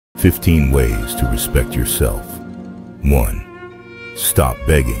15 ways to respect yourself. 1. Stop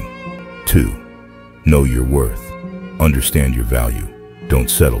begging. 2. Know your worth. Understand your value. Don't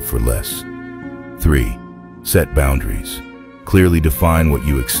settle for less. 3. Set boundaries. Clearly define what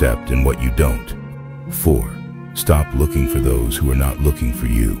you accept and what you don't. 4. Stop looking for those who are not looking for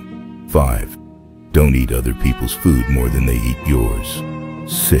you. 5. Don't eat other people's food more than they eat yours.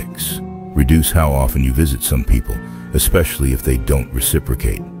 6. Reduce how often you visit some people, especially if they don't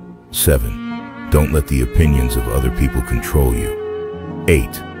reciprocate. 7. Don't let the opinions of other people control you.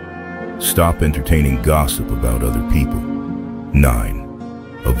 8. Stop entertaining gossip about other people.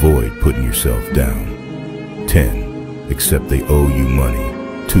 9. Avoid putting yourself down. 10. Accept they owe you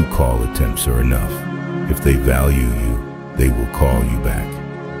money. 2 call attempts are enough. If they value you, they will call you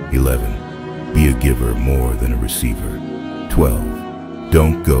back. 11. Be a giver more than a receiver. 12.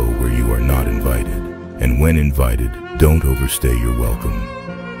 Don't go where you are not invited. And when invited, don't overstay your welcome.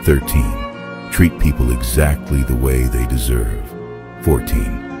 13. Treat people exactly the way they deserve.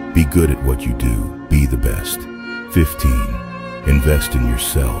 14. Be good at what you do. Be the best. 15. Invest in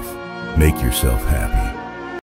yourself. Make yourself happy.